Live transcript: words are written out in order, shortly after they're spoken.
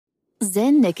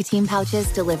Zyn nicotine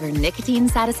pouches deliver nicotine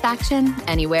satisfaction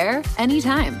anywhere,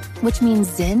 anytime, which means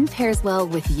Zyn pairs well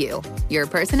with you, your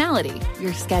personality,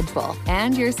 your schedule,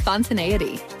 and your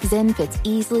spontaneity. Zyn fits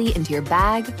easily into your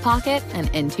bag, pocket, and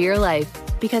into your life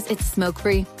because it's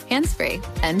smoke-free, hands-free,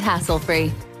 and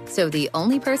hassle-free. So the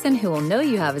only person who will know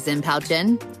you have a Zyn pouch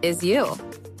in is you.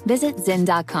 Visit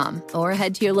Zyn.com or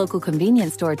head to your local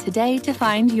convenience store today to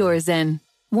find your Zyn.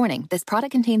 Warning, this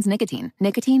product contains nicotine.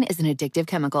 Nicotine is an addictive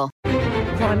chemical.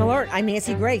 Crime Alert, I'm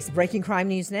Nancy Grace. Breaking crime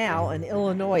news now. An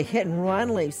Illinois hit and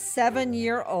run leaves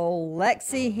 7-year-old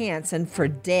Lexi Hansen for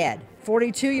dead.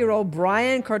 42-year-old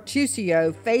Brian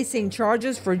Cartuccio facing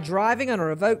charges for driving on a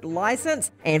revoked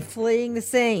license and fleeing the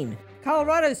scene.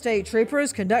 Colorado state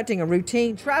troopers conducting a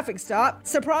routine traffic stop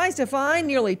surprised to find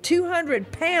nearly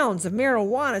 200 pounds of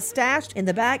marijuana stashed in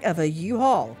the back of a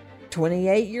U-Haul.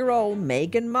 28-year-old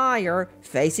Megan Meyer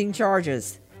facing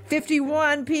charges.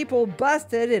 51 people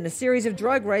busted in a series of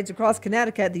drug raids across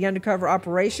Connecticut. The undercover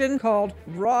operation, called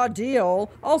Raw Deal,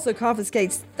 also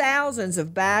confiscates thousands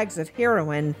of bags of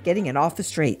heroin, getting it off the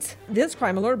streets. This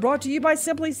Crime Alert brought to you by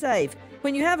Simply Safe.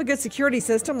 When you have a good security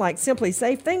system like Simply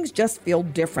Safe, things just feel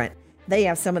different. They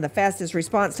have some of the fastest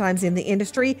response times in the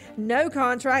industry, no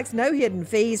contracts, no hidden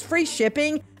fees, free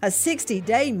shipping, a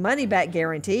 60-day money-back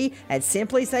guarantee at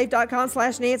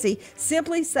simplysafe.com/Nancy,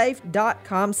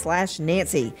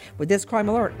 simplysafe.com/Nancy. With this Crime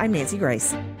Alert, I'm Nancy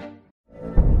Grace.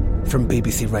 From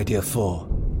BBC Radio 4,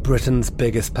 Britain's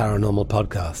biggest paranormal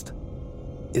podcast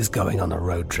is going on a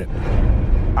road trip.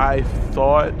 I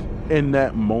thought in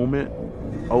that moment,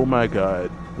 oh my God,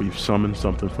 we've summoned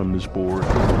something from this board.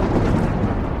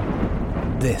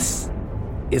 This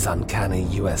is Uncanny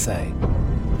USA.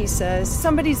 He says,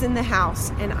 somebody's in the house,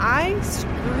 and I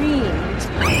screamed.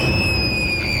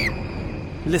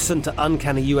 Listen to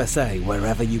Uncanny USA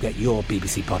wherever you get your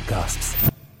BBC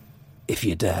podcasts, if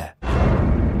you dare.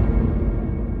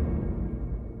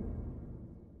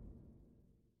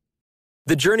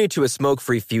 The journey to a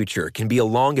smoke-free future can be a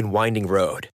long and winding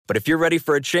road, but if you're ready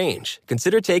for a change,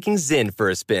 consider taking Zyn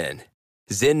for a spin.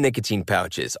 Zyn nicotine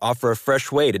pouches offer a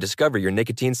fresh way to discover your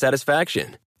nicotine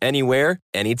satisfaction. Anywhere,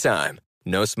 anytime.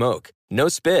 No smoke, no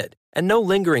spit, and no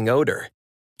lingering odor.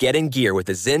 Get in gear with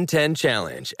the Zyn 10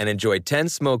 Challenge and enjoy 10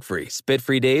 smoke-free,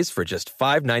 spit-free days for just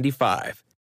 $5.95.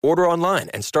 Order online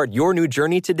and start your new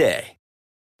journey today.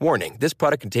 Warning, this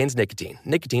product contains nicotine.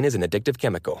 Nicotine is an addictive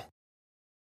chemical.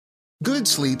 Good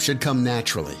sleep should come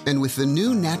naturally, and with the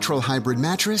new Natural Hybrid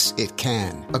mattress, it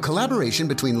can. A collaboration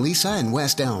between Lisa and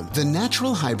West Elm, the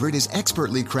Natural Hybrid is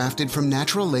expertly crafted from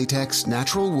natural latex,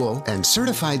 natural wool, and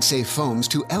certified safe foams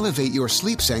to elevate your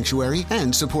sleep sanctuary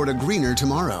and support a greener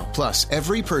tomorrow. Plus,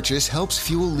 every purchase helps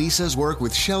fuel Lisa's work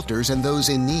with shelters and those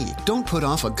in need. Don't put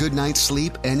off a good night's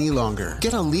sleep any longer.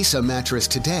 Get a Lisa mattress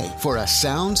today for a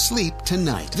sound sleep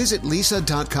tonight. Visit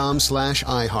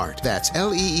lisa.com/iHeart. That's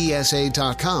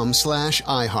LEESA.com/iHeart.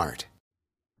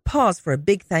 Pause for a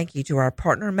big thank you to our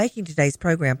partner making today's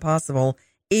program possible,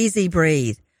 Easy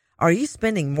Breathe. Are you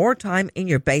spending more time in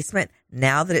your basement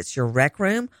now that it's your rec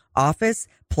room, office,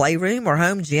 playroom, or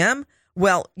home gym?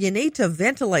 Well, you need to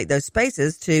ventilate those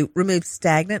spaces to remove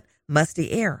stagnant,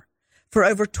 musty air. For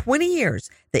over 20 years,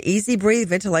 the Easy Breathe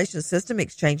ventilation system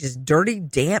exchanges dirty,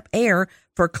 damp air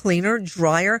for cleaner,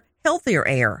 drier, healthier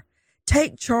air.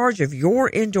 Take charge of your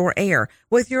indoor air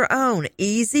with your own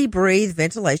Easy Breathe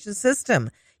ventilation system.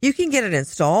 You can get it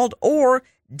installed or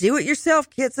do-it-yourself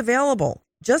kits available.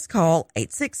 Just call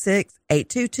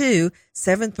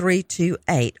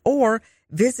 866-822-7328 or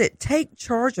visit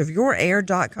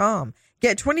takechargeofyourair.com.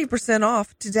 Get 20%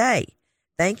 off today.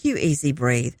 Thank you, Easy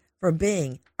Breathe, for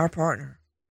being our partner.